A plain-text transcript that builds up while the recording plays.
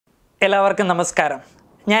എല്ലാവർക്കും നമസ്കാരം.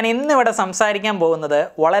 ഞാൻ ഇന്നിവിടെ സംസാരിക്കാൻ പോകുന്നത്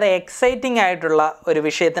വളരെ എക്സൈറ്റിംഗ് ആയിട്ടുള്ള ഒരു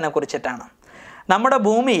വിഷയത്തിനെ കുറിച്ചിട്ടാണ്. നമ്മുടെ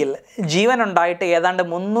ഭൂമിയിൽ ജീവനുണ്ടായിട്ട് ഏതാണ്ട്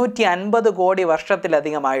 350 കോടി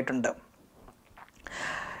വർഷത്തിലധികമായിട്ടുണ്ട്.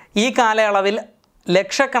 ഈ കാലയളവിൽ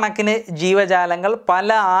ലക്ഷക്കണക്കിന് ജീവജാലങ്ങൾ പല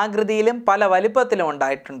ആകൃതിയിലും പല വലിപ്പത്തിലും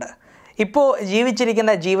ഉണ്ടായിട്ടുണ്ട്. ഇപ്പോൾ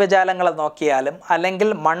ജീവിച്ചിരിക്കുന്ന ജീവജാലങ്ങളെ നോക്കിയാലും അല്ലെങ്കിൽ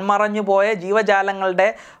മൺമറഞ്ഞു പോയ ജീവജാലങ്ങളുടെ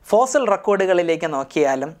ഫോസിൽ റെക്കോർഡുകളിലേക്ക്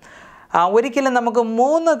നോക്കിയാലും ഒരിക്കലും നമുക്ക്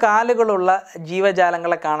 3 കാലുകളുള്ള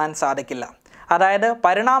ജീവജാലങ്ങളെ കാണാൻ സാധിക്കില്ല. അതായത്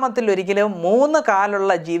പരിണാമത്തിൽ ഒരിക്കലും 3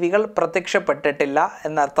 കാലുള്ള ജീവികൾ പ്രത്യക്ഷപ്പെട്ടിട്ടില്ല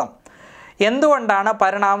എന്നർത്ഥം. എന്തുകൊണ്ടാണ്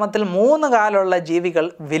പരിണാമത്തിൽ 3 കാലുള്ള ജീവികൾ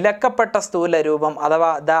വിലക്കപ്പെട്ട സ്ഥൂല രൂപം അഥവാ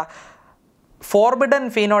ഫോർബിഡൻ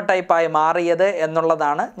ഫീനോടൈപ്പായി മാറിയത്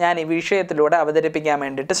എന്നുള്ളതാണ് ഞാൻ ഈ വിഷയത്തിലൂടെ അവതരിപ്പിക്കാൻ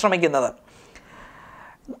വേണ്ടിയിട്ട് ശ്രമിക്കുന്നത്.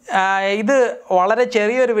 ഇത് വളരെ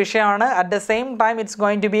ചെറിയൊരു വിഷയമാണ്. At the same time it's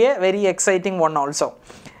going to B A very exciting one also.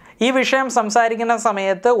 ഈ വിഷയം സംസാരിക്കുന്ന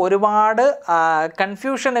സമയത്ത് ഒരുപാട്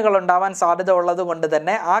കൺഫ്യൂഷനുകൾ ഉണ്ടാവാൻ സാധ്യത ഉള്ളത് കൊണ്ട്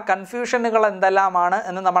തന്നെ ആ കൺഫ്യൂഷനുകൾ എന്തെല്ലാമാണ്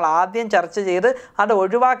എന്ന് നമ്മൾ ആദ്യം ചർച്ച ചെയ്ത് അത്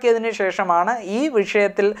ഒഴിവാക്കിയതിന് ശേഷമാണ് ഈ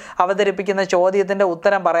വിഷയത്തിൽ അവതരിപ്പിക്കുന്ന ചോദ്യത്തിൻ്റെ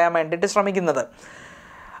ഉത്തരം പറയാൻ വേണ്ടിയിട്ട് ശ്രമിക്കുന്നത്.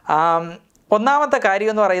 ഒന്നാമത്തെ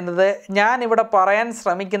കാര്യം എന്ന് പറയുന്നത്, ഞാനിവിടെ പറയാൻ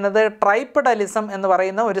ശ്രമിക്കുന്നത് ട്രൈപ്പഡലിസം എന്ന്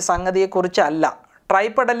പറയുന്ന ഒരു സംഗതിയെക്കുറിച്ചല്ല.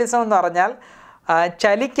 ട്രൈപ്പഡലിസം എന്ന് പറഞ്ഞാൽ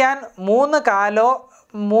ചലിക്കാൻ 3 കാലോ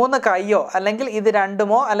 3 കൈയോ അല്ലെങ്കിൽ ഇത്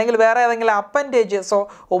രണ്ടുമോ അല്ലെങ്കിൽ വേറെ ഏതെങ്കിലും അപ്പൻഡേജസോ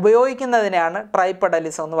ഉപയോഗിക്കുന്നതിനെയാണ്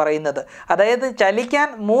ട്രൈപ്പഡലിസം എന്ന് പറയുന്നത്. അതായത് ചലിക്കാൻ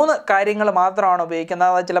 3 കാര്യങ്ങൾ മാത്രമാണ്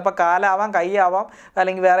ഉപയോഗിക്കുന്നത്. അത് ചിലപ്പോൾ കാലാവാം, കൈയാവാം,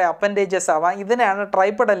 അല്ലെങ്കിൽ വേറെ അപ്പൻഡേജസ് ആവാം. ഇതിനെയാണ്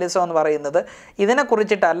ട്രൈപ്പഡലിസം എന്ന് പറയുന്നത്.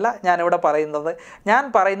 ഇതിനെക്കുറിച്ചിട്ടല്ല ഞാനിവിടെ പറയുന്നത്. ഞാൻ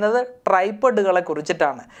പറയുന്നത് ട്രൈപ്പഡുകളെ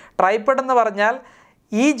കുറിച്ചിട്ടാണ്. ട്രൈപ്പഡ് എന്ന് പറഞ്ഞാൽ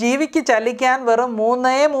ഈ ജീവിക്ക് ചലിക്കാൻ വെറും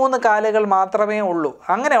 3 കാലുകൾ മാത്രമേ ഉള്ളൂ.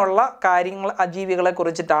 അങ്ങനെയുള്ള കാര്യങ്ങൾ ജീവികളെ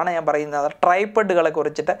കുറിച്ചിട്ടാണ് ഞാൻ പറയുന്നത്, ട്രൈപ്പഡുകളെ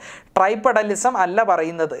കുറിച്ചിട്ട്. ട്രൈപ്പഡലിസം അല്ല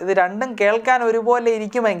പറയുന്നത്. ഇത് രണ്ടും കേൾക്കാൻ ഒരുപോലെ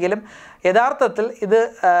ഇരിക്കുമെങ്കിലും യഥാർത്ഥത്തിൽ ഇത്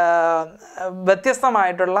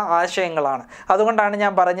വ്യത്യസ്തമായിട്ടുള്ള ആശയങ്ങളാണ്. അതുകൊണ്ടാണ്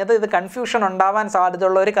ഞാൻ പറഞ്ഞത് ഇത് കൺഫ്യൂഷൻ ഉണ്ടാവാൻ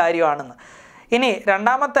സാധ്യതയുള്ള ഒരു കാര്യമാണെന്ന്. ഇനി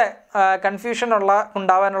രണ്ടാമത്തെ കൺഫ്യൂഷൻ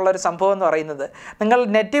ഉണ്ടാവാനുള്ള ഒരു സംഭവം എന്ന് പറയുന്നത്, നിങ്ങൾ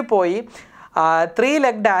നെറ്റിൽ പോയി 3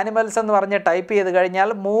 legged ആനിമൽസ് എന്ന് പറഞ്ഞ് ടൈപ്പ് ചെയ്ത് കഴിഞ്ഞാൽ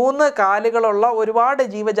 3 കാലുകളുള്ള ഒരുപാട്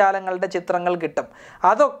ജീവജാലങ്ങളുടെ ചിത്രങ്ങൾ കിട്ടും.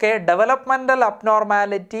 അതൊക്കെ ഡെവലപ്മെൻ്റൽ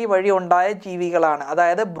അബ്നോർമാലിറ്റി വഴി ഉണ്ടായ ജീവികളാണ്.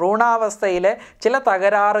 അതായത് ഭ്രൂണാവസ്ഥയിലെ ചില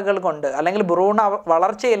തകരാറുകൾ കൊണ്ട് അല്ലെങ്കിൽ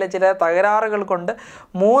വളർച്ചയിലെ ചില തകരാറുകൾ കൊണ്ട്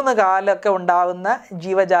 3 കാലൊക്കെ ഉണ്ടാകുന്ന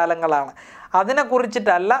ജീവജാലങ്ങളാണ്.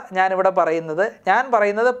 അതിനെക്കുറിച്ചിട്ടല്ല ഞാനിവിടെ പറയുന്നത്. ഞാൻ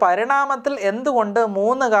പറയുന്നത് പരിണാമത്തിൽ എന്തുകൊണ്ട്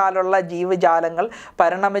 3 കാലുള്ള ജീവജാലങ്ങൾ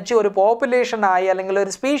പരിണമിച്ച് ഒരു പോപ്പുലേഷനായി അല്ലെങ്കിൽ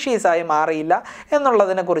ഒരു സ്പീഷീസായി മാറിയില്ല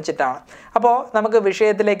എന്നുള്ളതിനെ കുറിച്ചിട്ടാണ്. അപ്പോൾ നമുക്ക്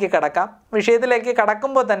വിഷയത്തിലേക്ക് കടക്കാം. വിഷയത്തിലേക്ക്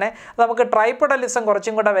കടക്കുമ്പോൾ തന്നെ നമുക്ക് ട്രൈപ്പഡലിസം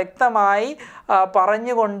കുറച്ചും കൂടെ വ്യക്തമായി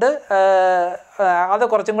പറഞ്ഞുകൊണ്ട് അത്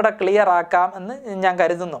കുറച്ചും കൂടെ ക്ലിയർ ആക്കാം എന്ന് ഞാൻ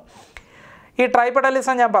കരുതുന്നു. ഈ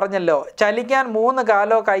ട്രൈപ്പഡലിസം ഞാൻ പറഞ്ഞല്ലോ, ചലിക്കാൻ 3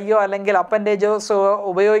 കാലോ കയ്യോ അല്ലെങ്കിൽ അപ്പൻഡേജസോ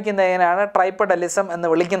ഉപയോഗിക്കുന്നതിനാണ് ട്രൈപ്പഡലിസം എന്ന്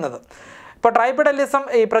വിളിക്കുന്നത്. ഇപ്പോൾ ട്രൈപ്പഡലിസം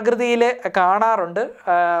ഈ പ്രകൃതിയിൽ കാണാറുണ്ട്.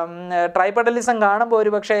 ട്രൈപ്പഡലിസം കാണുമ്പോൾ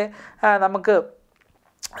ഒരു പക്ഷേ നമുക്ക്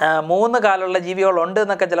 3 കാലുള്ള ജീവികളുണ്ട്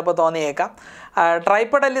എന്നൊക്കെ ചിലപ്പോൾ തോന്നിയേക്കാം.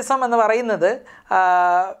 ട്രൈപ്പഡലിസം എന്ന് പറയുന്നത്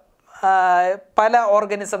പല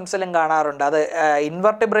ഓർഗനിസംസിലും കാണാറുണ്ട്. അത്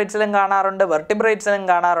ഇൻവെർട്ടിബ്രേറ്റ്സിലും കാണാറുണ്ട്, വെർട്ടിബ്രേറ്റ്സിലും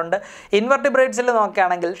കാണാറുണ്ട്. ഇൻവെർട്ടിബ്രേറ്റ്സിൽ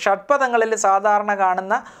നോക്കുകയാണെങ്കിൽ ഷഡ്പദങ്ങളിൽ സാധാരണ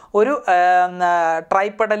കാണുന്ന ഒരു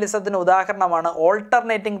ട്രൈപ്പഡലിസത്തിന് ഉദാഹരണമാണ്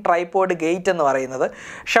ഓൾട്ടർനേറ്റിംഗ് ട്രൈപ്പോഡ് ഗെയ്റ്റ് എന്ന് പറയുന്നത്.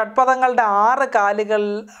 ഷഡ്പദങ്ങളുടെ 6 കാലുകൾ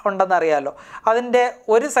ഉണ്ടെന്നറിയാലോ. അതിൻ്റെ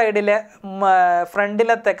ഒരു സൈഡിലെ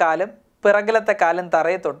ഫ്രണ്ടിലത്തെ കാലും പിറകിലത്തെ കാലും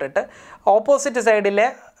തറയിൽ തൊട്ടിട്ട് ഓപ്പോസിറ്റ് സൈഡിലെ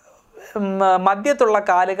മധ്യത്തുള്ള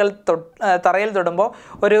കാലുകൾ തറയിൽ തൊടുമ്പോൾ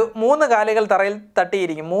ഒരു 3 കാലുകൾ തറയിൽ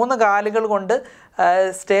തട്ടിയിരിക്കും. 3 കാലുകൾ കൊണ്ട്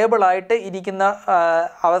സ്റ്റേബിളായിട്ട് ഇരിക്കുന്ന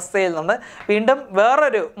അവസ്ഥയിൽ നിന്ന് വീണ്ടും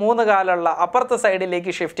വേറൊരു 3 കാലുള്ള അപ്പുറത്തെ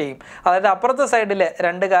സൈഡിലേക്ക് ഷിഫ്റ്റ് ചെയ്യും. അതായത് അപ്പുറത്തെ സൈഡിലെ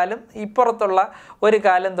 2 കാലും ഇപ്പുറത്തുള്ള 1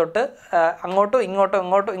 കാലും തൊട്ട് അങ്ങോട്ടും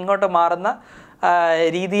ഇങ്ങോട്ടും മാറുന്ന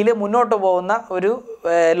രീതിയിൽ മുന്നോട്ട് പോകുന്ന ഒരു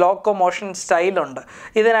ലോക്കോമോഷൻ സ്റ്റൈലുണ്ട്.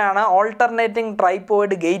 ഇതിനാണ് ഓൾട്ടർനേറ്റിംഗ്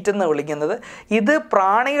ട്രൈപ്പോയിഡ് ഗെയ്റ്റ് എന്ന് വിളിക്കുന്നത്. ഇത്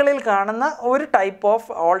പ്രാണികളിൽ കാണുന്ന ഒരു ടൈപ്പ്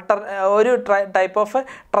ഓഫ്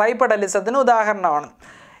ട്രൈപ്പഡലിസത്തിന് ഉദാഹരണമാണ്.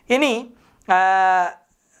 ഇനി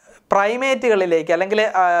പ്രൈമേറ്റുകളിലേക്ക് അല്ലെങ്കിൽ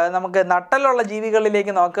നമുക്ക് നട്ടലുള്ള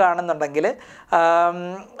ജീവികളിലേക്ക് നോക്കുകയാണെന്നുണ്ടെങ്കിൽ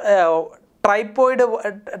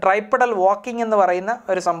ട്രൈപ്പഡൽ വാക്കിംഗ് എന്ന് പറയുന്ന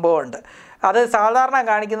ഒരു സംഭവമുണ്ട്. അത് സാധാരണ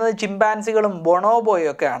കാണിക്കുന്നത് ചിമ്പാൻസികളും ബൊണോബോയും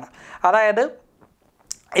ഒക്കെയാണ്. അതായത്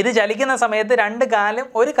ഇത് ചലിക്കുന്ന സമയത്ത് രണ്ട് കാലും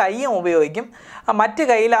ഒരു കൈയും ഉപയോഗിക്കും. മറ്റ്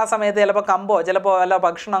കയ്യിൽ ആ സമയത്ത് ചിലപ്പോൾ കമ്പോ ചിലപ്പോൾ വല്ല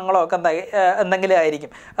ഭക്ഷണങ്ങളോ ഒക്കെ എന്തെങ്കിലും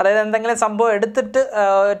ആയിരിക്കും. അതായത് എന്തെങ്കിലും സംഭവം എടുത്തിട്ട്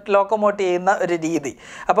ലോക്കോമോട്ട് ചെയ്യുന്ന ഒരു രീതി.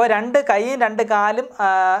 അപ്പോൾ രണ്ട് കൈയും രണ്ട് കാലും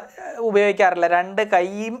ഉപയോഗിക്കാറില്ല.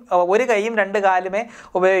 ഒരു കൈയും രണ്ട് കാലുമേ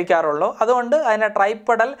ഉപയോഗിക്കാറുള്ളൂ. അതുകൊണ്ട് അതിനെ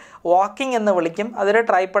ട്രൈപ്പഡൽ വാക്കിംഗ് എന്ന് വിളിക്കും. അതൊരു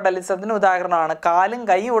ട്രൈപ്പഡലിസത്തിന് ഉദാഹരണമാണ്. കാലും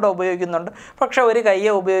കൈയും ഇവിടെ ഉപയോഗിക്കുന്നുണ്ട്, പക്ഷേ ഒരു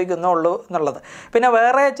കൈയെ ഉപയോഗിക്കുന്നുള്ളൂ എന്നുള്ളത്. പിന്നെ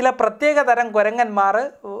വേറെ ചില പ്രത്യേക തരം കുരങ്ങന്മാർ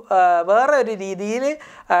വേറെ ഒരു രീതിയിൽ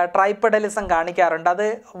ട്രൈപ്പഡലിസം കാണിക്കാറുണ്ട്. അത്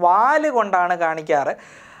വാല് കൊണ്ടാണ് കാണിക്കാറ്.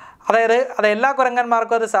 അതായത് അത് എല്ലാ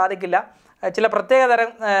കുരങ്ങന്മാർക്കും അത് സാധിക്കില്ല. ചില പ്രത്യേക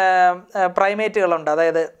തരം പ്രൈമേറ്റുകളുണ്ട്.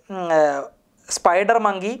 അതായത് സ്പൈഡർ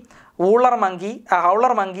മങ്കി,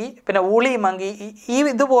 ഹൗളർ മങ്കി, പിന്നെ ഊളി മങ്കി,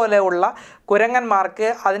 ഇതുപോലെയുള്ള കുരങ്ങന്മാർക്ക്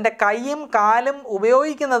അതിൻ്റെ കൈയും കാലും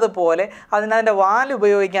ഉപയോഗിക്കുന്നത് പോലെ അതിൻ്റെ വാല്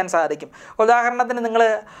ഉപയോഗിക്കാൻ സാധിക്കും. ഉദാഹരണത്തിന് നിങ്ങൾ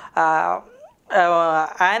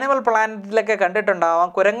ആനിമൽ പ്ലാനറ്റിലൊക്കെ കണ്ടിട്ടുണ്ടാവാം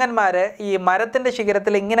കുരങ്ങന്മാർ ഈ മരത്തിൻ്റെ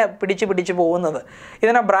ശിഖരത്തിൽ ഇങ്ങനെ പിടിച്ച് പോകുന്നത്.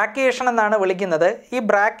 ഇതിനെ ബ്രാക്കിയേഷൻ എന്നാണ് വിളിക്കുന്നത്. ഈ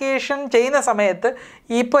ബ്രാക്കിയേഷൻ ചെയ്യുന്ന സമയത്ത്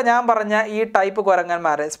ഇപ്പോൾ ഞാൻ പറഞ്ഞ ഈ type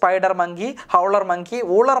കുരങ്ങന്മാർ, spider monkey, howler monkey,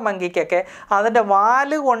 ഊളർ മങ്കിക്കൊക്കെ അതിൻ്റെ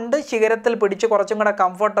വാല് കൊണ്ട് ശിഖരത്തിൽ പിടിച്ച് കുറച്ചും കൂടെ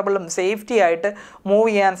കംഫർട്ടബിളും സേഫ്റ്റി ആയിട്ട് മൂവ്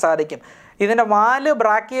ചെയ്യാൻ സാധിക്കും. ഇതിൻ്റെ വാല്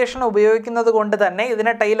ബ്രാക്കിയേഷൻ ഉപയോഗിക്കുന്നത് കൊണ്ട് തന്നെ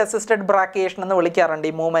ഇതിനെ ടൈൽ അസിസ്റ്റഡ് ബ്രാക്കിയേഷൻ എന്ന് വിളിക്കാറുണ്ട്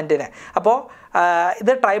ഈ മൂവ്മെൻറ്റിനെ. അപ്പോൾ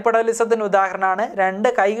ഇത് ട്രൈപ്പഡലിസത്തിന് ഉദാഹരണമാണ്. രണ്ട്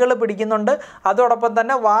കൈകൾ പിടിക്കുന്നുണ്ട്, അതോടൊപ്പം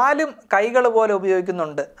തന്നെ വാലും കൈകൾ പോലെ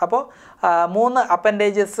ഉപയോഗിക്കുന്നുണ്ട്. അപ്പോൾ 3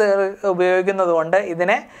 അപ്പൻഡേജസ് ഉപയോഗിക്കുന്നത് കൊണ്ട്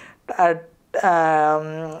ഇതിനെ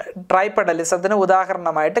ട്രൈപ്പഡലിസത്തിന്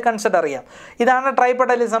ഉദാഹരണമായിട്ട് കൺസിഡർ ചെയ്യാം. ഇതാണ്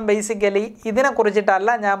ട്രൈപ്പഡലിസം ബേസിക്കലി.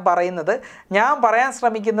 ഇതിനെക്കുറിച്ചിട്ടല്ല ഞാൻ പറയുന്നത്. ഞാൻ പറയാൻ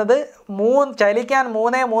ശ്രമിക്കുന്നത് ചലിക്കാൻ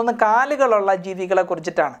 3 കാലുകളുള്ള ജീവികളെ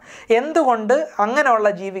കുറിച്ചിട്ടാണ്. എന്തുകൊണ്ട്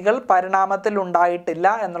അങ്ങനെയുള്ള ജീവികൾ പരിണാമത്തിൽ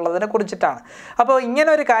ഉണ്ടായിട്ടില്ല എന്നുള്ളതിനെ കുറിച്ചിട്ടാണ്. അപ്പോൾ ഇങ്ങനെ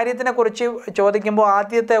ഒരു കാര്യത്തിനെക്കുറിച്ച് ചോദിക്കുമ്പോൾ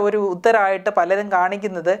ആദ്യത്തെ ഒരു ഉത്തരമായിട്ട് പലരും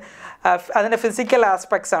കാണിക്കുന്നത് അതിൻ്റെ ഫിസിക്കൽ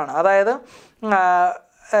ആസ്പെക്ട്സ് ആണ്. അതായത്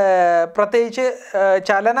പ്രത്യേകിച്ച്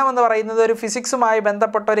ചലനം എന്ന് പറയുന്നത് ഒരു ഫിസിക്സുമായി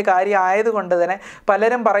ബന്ധപ്പെട്ട ഒരു കാര്യം ആയതുകൊണ്ട് തന്നെ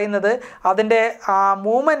പലരും പറയുന്നത് അതിൻ്റെ ആ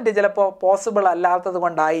മൂവ്മെൻറ്റ് ചിലപ്പോൾ പോസിബിൾ അല്ലാത്തത്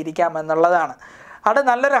കൊണ്ടായിരിക്കാം എന്നുള്ളതാണ്. അത്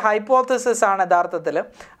നല്ലൊരു ഹൈപ്പോത്തസിസ് ആണ് യഥാർത്ഥത്തിൽ.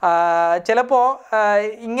 ചിലപ്പോൾ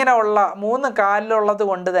ഇങ്ങനെയുള്ള 3 കാലിലുള്ളത്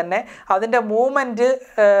കൊണ്ട് തന്നെ അതിൻ്റെ മൂവ്മെൻറ്റ്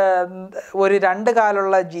ഒരു 2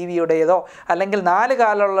 കാലുള്ള ജീവിയുടേതോ അല്ലെങ്കിൽ 4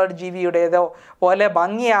 കാലുള്ള ഒരു ജീവിയുടേതോ പോലെ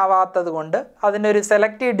ഭംഗിയാവാത്തത് കൊണ്ട് അതിനൊരു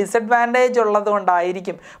സെലക്റ്റീവ് ഡിസഡ്വാൻറ്റേജ് ഉള്ളത്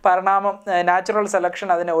കൊണ്ടായിരിക്കും പരിണാമം, നാച്ചുറൽ സെലക്ഷൻ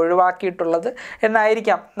അതിനെ ഒഴിവാക്കിയിട്ടുള്ളത്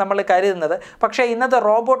എന്നായിരിക്കാം നമ്മൾ കരുതുന്നത്. പക്ഷേ ഇന്നത്തെ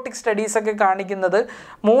റോബോട്ടിക് സ്റ്റഡീസൊക്കെ കാണിക്കുന്നത്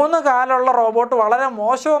 3 കാലുള്ള റോബോട്ട് വളരെ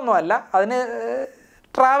മോശമൊന്നുമല്ല, അതിന്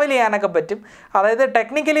ട്രാവൽ ചെയ്യാനൊക്കെ പറ്റും. അതായത്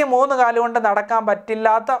ടെക്നിക്കലി 3 കാലുകൊണ്ട് നടക്കാൻ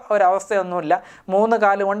പറ്റില്ലാത്ത ഒരവസ്ഥയൊന്നുമില്ല. 3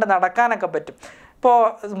 കാലുകൊണ്ട് നടക്കാനൊക്കെ പറ്റും. ഇപ്പോൾ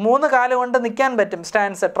 3 കാലുകൊണ്ട് നിൽക്കാൻ പറ്റും.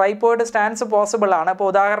 സ്റ്റാൻസ്, ട്രൈപോഡ് സ്റ്റാൻസ് പോസിബിൾ ആണ്. ഇപ്പോൾ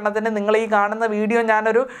ഉദാഹരണത്തിന് നിങ്ങൾ ഈ കാണുന്ന വീഡിയോ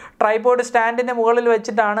ഞാനൊരു ട്രൈപോഡ് സ്റ്റാൻഡിൻ്റെ മുകളിൽ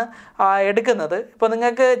വെച്ചിട്ടാണ് എടുക്കുന്നത്. ഇപ്പോൾ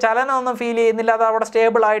നിങ്ങൾക്ക് ചലനമൊന്നും ഫീൽ ചെയ്യുന്നില്ല, അത് അവിടെ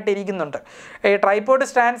സ്റ്റേബിൾ ആയിട്ടിരിക്കുന്നുണ്ട്. ഈ ട്രൈപോഡ്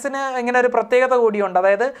സ്റ്റാൻസിന് ഇങ്ങനെ ഒരു പ്രത്യേകത കൂടിയുണ്ട്.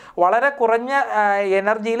 അതായത് വളരെ കുറഞ്ഞ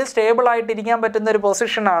എനർജിയിൽ സ്റ്റേബിൾ ആയിട്ടിരിക്കാൻ പറ്റുന്ന ഒരു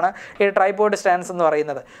പൊസിഷനാണ് ഈ ട്രൈപോഡ് സ്റ്റാൻസ് എന്ന്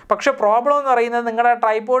പറയുന്നത്. പക്ഷേ പ്രോബ്ലം എന്ന് പറയുന്നത് നിങ്ങളുടെ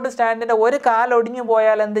ട്രൈപോഡ് സ്റ്റാൻഡിൻ്റെ ഒരു കാലൊടിഞ്ഞു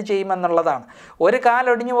പോയാൽ എന്ത് ചെയ്യുമെന്നുള്ളതാണ്. ഒരു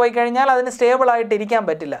കാലൊടിഞ്ഞു പോയി കഴിഞ്ഞാൽ അതിന് സ്റ്റേബിളായിട്ട് ഇരിക്കാൻ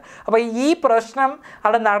പറ്റില്ല. അപ്പോൾ ഈ പ്രശ്നം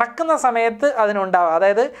അവിടെ നടക്കുന്ന സമയത്ത് അതിനുണ്ടാവുക.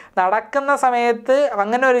 അതായത് നടക്കുന്ന സമയത്ത്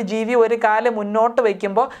അങ്ങനെ ഒരു ജീവി ഒരു കാല് മുന്നോട്ട്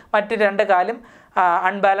വയ്ക്കുമ്പോൾ മറ്റ് 2 കാലും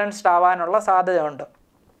അൺബാലൻസ്ഡ് ആവാനുള്ള സാധ്യതയുണ്ട്.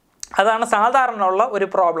 അതാണ് സാധാരണ ഉള്ള ഒരു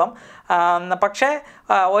പ്രോബ്ലം. പക്ഷേ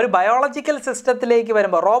ഒരു ബയോളജിക്കൽ സിസ്റ്റത്തിലേക്ക്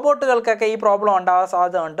വരുമ്പോൾ റോബോട്ടുകൾക്കൊക്കെ ഈ പ്രോബ്ലം ഉണ്ടാവാൻ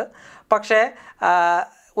സാധ്യതയുണ്ട്. പക്ഷേ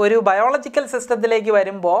ഒരു ബയോളജിക്കൽ സിസ്റ്റത്തിലേക്ക്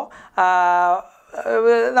വരുമ്പോൾ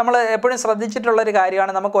നമ്മൾ എപ്പോഴും ശ്രദ്ധിച്ചിട്ടുള്ളൊരു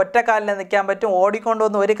കാര്യമാണ്, നമുക്ക് ഒറ്റ കാലിൽ നിൽക്കാൻ പറ്റും,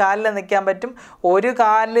 ഓടിക്കൊണ്ടുവന്ന് ഒരു കാലിൽ നിൽക്കാൻ പറ്റും, ഒരു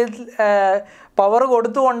കാലിൽ പവർ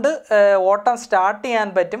കൊടുത്തുകൊണ്ട് ഓട്ടം സ്റ്റാർട്ട് ചെയ്യാൻ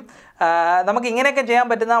പറ്റും. നമുക്ക് ഇങ്ങനെയൊക്കെ ചെയ്യാൻ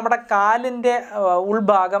പറ്റുന്ന നമ്മുടെ കാലിൻ്റെ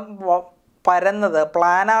ഉൾഭാഗം പരന്നത്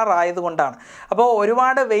പ്ലാനാർ ആയതുകൊണ്ടാണ്. അപ്പോൾ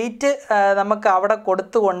ഒരുപാട് വെയിറ്റ് നമുക്ക് അവിടെ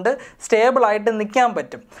കൊടുത്തുകൊണ്ട് സ്റ്റേബിളായിട്ട് നിൽക്കാൻ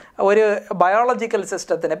പറ്റും ഒരു ബയോളജിക്കൽ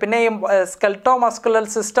സിസ്റ്റത്തിന്. പിന്നെ ഈ സ്കെൽട്ടോ മസ്കുലർ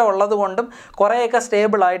സിസ്റ്റം ഉള്ളത് കൊണ്ടും കുറേയൊക്കെ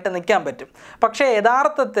സ്റ്റേബിളായിട്ട് നിൽക്കാൻ പറ്റും. പക്ഷേ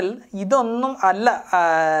യഥാർത്ഥത്തിൽ ഇതൊന്നും അല്ല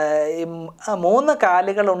 3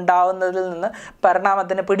 കാലുകൾ ഉണ്ടാവുന്നതിൽ നിന്ന്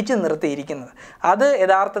പരിണാമത്തിന് പിടിച്ചു നിർത്തിയിരിക്കുന്നത്. അത്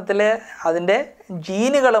യഥാർത്ഥത്തിൽ അതിൻ്റെ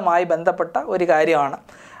ജീനുകളുമായി ബന്ധപ്പെട്ട ഒരു കാര്യമാണ്.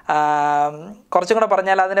 കുറച്ചും കൂടെ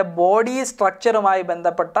പറഞ്ഞാൽ അതിൻ്റെ ബോഡി സ്ട്രക്ചറുമായി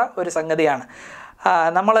ബന്ധപ്പെട്ട ഒരു സംഗതിയാണ്.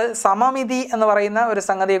 നമ്മൾ സമമിതി എന്ന് പറയുന്ന ഒരു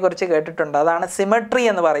സംഗതിയെക്കുറിച്ച് കേട്ടിട്ടുണ്ട്. അതാണ് സിമെട്രി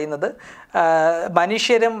എന്ന് പറയുന്നത്.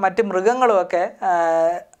 മനുഷ്യരും മറ്റ് മൃഗങ്ങളുമൊക്കെ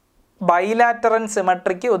ബൈലാറ്ററൻ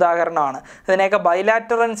സിമെട്രിക്ക് ഉദാഹരണമാണ്. ഇതിനെയൊക്കെ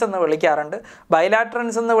ബൈലാറ്ററൻസ് എന്ന് വിളിക്കാറുണ്ട്.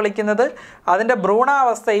 ബൈലാറ്ററൻസ് എന്ന് വിളിക്കുന്നത് അതിൻ്റെ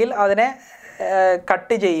ഭ്രൂണാവസ്ഥയിൽ അതിനെ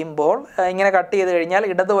കട്ട് ചെയ്യുമ്പോൾ ഇങ്ങനെ കട്ട് ചെയ്ത് കഴിഞ്ഞാൽ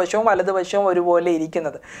ഇടതുവശവും വലതുവശവും ഒരുപോലെ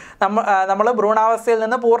ഇരിക്കുന്നത്. നമ്മൾ ഭ്രൂണാവസ്ഥയിൽ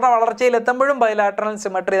നിന്ന് പൂർണ്ണ വളർച്ചയിലെത്തുമ്പോഴും ബൈലാറ്ററൽ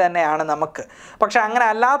സിമെട്രി തന്നെയാണ് നമുക്ക്. പക്ഷേ അങ്ങനെ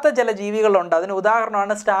അല്ലാത്ത ചില ജീവികളുണ്ട്. അതിന്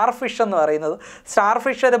ഉദാഹരണമാണ് സ്റ്റാർ ഫിഷ് എന്ന് പറയുന്നത്. സ്റ്റാർ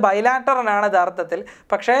ഫിഷ് ഒരു ബൈലാറ്ററനാണ് യഥാർത്ഥത്തിൽ.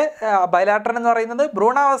 പക്ഷേ ബൈലാറ്ററൻ എന്ന് പറയുന്നത്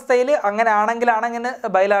ഭ്രൂണാവസ്ഥയിൽ അങ്ങനെ ആണെങ്കിലാണ് ഇങ്ങനെ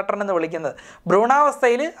ബൈലാറ്ററൻ എന്ന് വിളിക്കുന്നത്.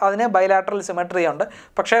 ഭ്രൂണാവസ്ഥയിൽ അതിന് ബൈലാറ്ററൽ സിമെട്രി ഉണ്ട്.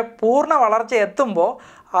 പക്ഷേ പൂർണ്ണ വളർച്ച എത്തുമ്പോൾ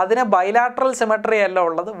അതിന് ബൈലാറ്ററൽ സിമെട്രി അല്ല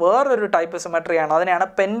ഉള്ളത്, വേറൊരു ടൈപ്പ് സിമെട്രിയാണ്. അതിനെയാണ്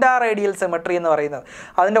പെൻറ്റാറേഡിയൽ സിമെട്രി എന്ന് പറയുന്നത്.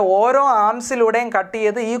 അതിൻ്റെ ഓരോ ആംസിലൂടെയും കട്ട്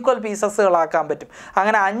ചെയ്ത് ഈക്വൽ പീസസുകളാക്കാൻ പറ്റും.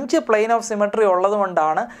 അങ്ങനെ 5 പ്ലെയിൻ ഓഫ് സിമെട്രി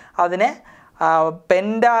ഉള്ളതുകൊണ്ടാണ് അതിനെ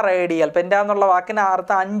പെൻറ്റാറേഡിയൽ, പെൻറ്റ എന്നുള്ള വാക്കിന്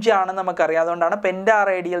അർത്ഥം 5 ആണെന്ന് നമുക്കറിയാം. അതുകൊണ്ടാണ്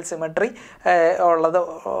പെൻറ്റാറേഡിയൽ സിമെട്രി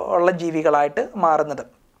ഉള്ള ജീവികളായിട്ട് മാറുന്നത്.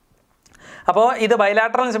 അപ്പോൾ ഇത്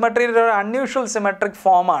ബൈലാറ്ററൽ സിമെട്രിയുടെ ഒരു അൺയൂഷ്വൽ സിമെട്രിക്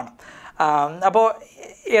ഫോമാണ്. അപ്പോൾ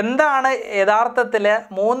എന്താണ് യഥാർത്ഥത്തിൽ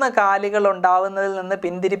 3 കാലുകൾ ഉണ്ടാവുന്നതിൽ നിന്ന്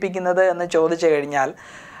പിന്തിരിപ്പിക്കുന്നത് എന്ന് ചോദിച്ചു കഴിഞ്ഞാൽ,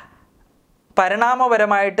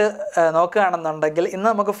 പരിണാമപരമായിട്ട് നോക്കുകയാണെന്നുണ്ടെങ്കിൽ ഇന്ന്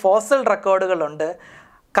നമുക്ക് ഫോസിൽ റെക്കോർഡുകളുണ്ട്.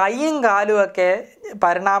 കൈയും കാലുമൊക്കെ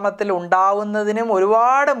പരിണാമത്തിൽ ഉണ്ടാവുന്നതിനും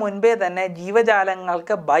ഒരുപാട് മുൻപേ തന്നെ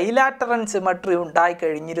ജീവജാലങ്ങൾക്ക് ബൈലാറ്ററൽ സിമെട്രി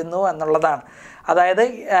ഉണ്ടായിക്കഴിഞ്ഞിരുന്നു എന്നുള്ളതാണ്. അതായത്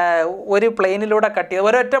ഒരു പ്ലെയിനിലൂടെ കട്ട് ചെയ്ത്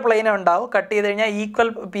ഒരൊറ്റ പ്ലെയിനേ ഉണ്ടാവും. കട്ട് ചെയ്ത് കഴിഞ്ഞാൽ ഈക്വൽ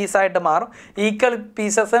പീസായിട്ട് മാറും. Equal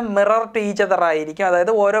pieces mirror to each other ആയിരിക്കും.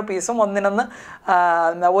 അതായത് ഓരോ പീസും ഒന്നിനൊന്ന്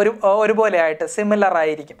ഒരുപോലെ ആയിട്ട് സിമിലർ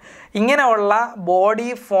ആയിരിക്കും. ഇങ്ങനെയുള്ള ബോഡി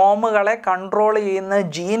ഫോമുകളെ കൺട്രോൾ ചെയ്യുന്ന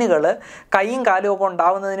ജീനുകൾ കൈയും കാലും ഒക്കെ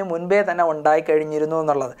ഉണ്ടാവുന്നതിന് മുൻപേ തന്നെ ഉണ്ടായിക്കഴിഞ്ഞിരുന്നു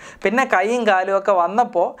എന്നുള്ളത്. പിന്നെ കൈയും കാലും ഒക്കെ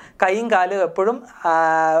വന്നപ്പോൾ കൈയും കാലും എപ്പോഴും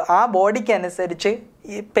ആ ബോഡിക്ക് അനുസരിച്ച്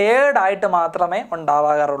പേർഡായിട്ട് മാത്രമേ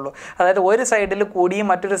ഉണ്ടാവാറുള്ളൂ. അതായത് ഒരു സൈഡിൽ കൂടിയും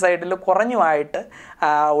മറ്റൊരു സൈഡിൽ കുറഞ്ഞുമായിട്ട്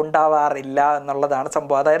ഉണ്ടാവാറില്ല എന്നുള്ളതാണ്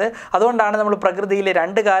സംഭവം. അതായത് അതുകൊണ്ടാണ് നമ്മൾ പ്രകൃതിയിൽ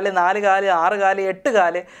 2 കാല്, 4 കാല്, 6 കാല്, 8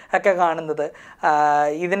 കാല് ഒക്കെ കാണുന്നത്.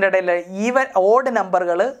 ഇതിൻ്റെ ഇടയിൽ ഈവൻ ഓഡ്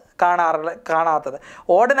നമ്പറുകൾ കാണാത്തത്.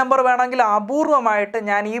 ഓഡ് നമ്പർ വേണമെങ്കിൽ അപൂർവമായിട്ട്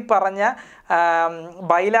ഞാൻ ഈ പറഞ്ഞ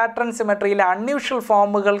ബൈലാറ്ററൽ സിമെട്രിയിലെ അൺയൂഷ്വൽ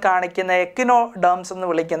ഫോമുകൾ കാണിക്കുന്ന എക്കിനോഡേംസ് എന്ന്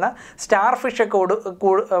വിളിക്കുന്ന സ്റ്റാർ ഫിഷൊക്കെ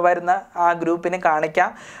വരുന്ന ആ ഗ്രൂപ്പിന്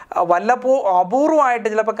കാണിക്കാം. അപൂർവമായിട്ട്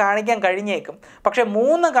ചിലപ്പോൾ കാണിക്കാൻ കഴിഞ്ഞേക്കും. പക്ഷേ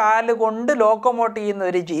 3 കാല് കൊണ്ട് ലോക്കോമോട്ട് ചെയ്യുന്ന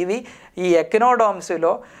ഒരു ജീവി ഈ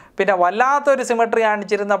എക്കിനോഡോംസിലോ പിന്നെ വല്ലാത്തൊരു സിമെട്രി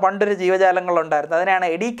കാണിച്ചിരുന്ന പണ്ടൊരു ജീവജാലങ്ങളുണ്ടായിരുന്നു. അതിനെയാണ്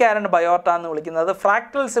എഡിക്കാരൻ ബയോർട്ട എന്ന് വിളിക്കുന്നത്.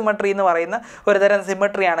 ഫ്രാക്ടൽ സിമെട്രി എന്ന് പറയുന്ന ഒരു തരം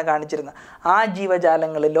സിമെട്രിയാണ് കാണിച്ചിരുന്നത്. ആ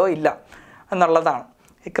ജീവജാലങ്ങളിലോ ഇല്ല എന്നുള്ളതാണ്.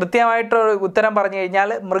 കൃത്യമായിട്ടൊരു ഉത്തരം പറഞ്ഞു കഴിഞ്ഞാൽ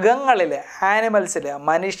മൃഗങ്ങളിൽ, ആനിമൽസിൽ,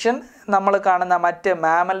 മനുഷ്യൻ, നമ്മൾ കാണുന്ന മറ്റ്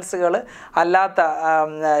മാമൽസുകൾ അല്ലാത്ത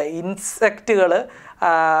ഇൻസെക്റ്റുകൾ,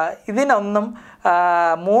 ഇതിനൊന്നും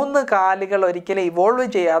 3 കാലുകൾ ഒരിക്കലും ഇവോൾവ്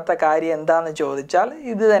ചെയ്യാത്ത കാര്യം എന്താണെന്ന് ചോദിച്ചാൽ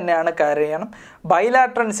ഇത് തന്നെയാണ് കാര്യം.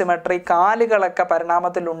 ബൈലാറ്ററൽ സിമെട്രി കാലുകളൊക്കെ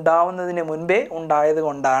പരിണാമത്തിൽ ഉണ്ടാവുന്നതിന് മുൻപേ ഉണ്ടായത്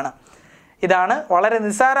കൊണ്ടാണ്. ഇതാണ് വളരെ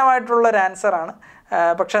നിസ്സാരമായിട്ടുള്ളൊരു ആൻസറാണ്.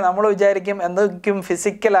 പക്ഷേ നമ്മൾ വിചാരിക്കും എന്തൊക്കെയും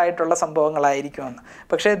ഫിസിക്കലായിട്ടുള്ള സംഭവങ്ങളായിരിക്കുമെന്ന്.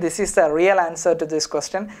 പക്ഷേ this is the real answer to this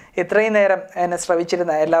question. ഇത്രയും നേരം എന്നെ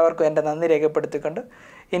ശ്രവിച്ചിരുന്ന എല്ലാവർക്കും എൻ്റെ നന്ദി രേഖപ്പെടുത്തിക്കൊണ്ട്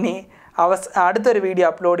ഇനി അടുത്തൊരു വീഡിയോ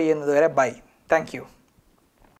അപ്ലോഡ് ചെയ്യുന്നത് വരെ ബൈ. Thank you.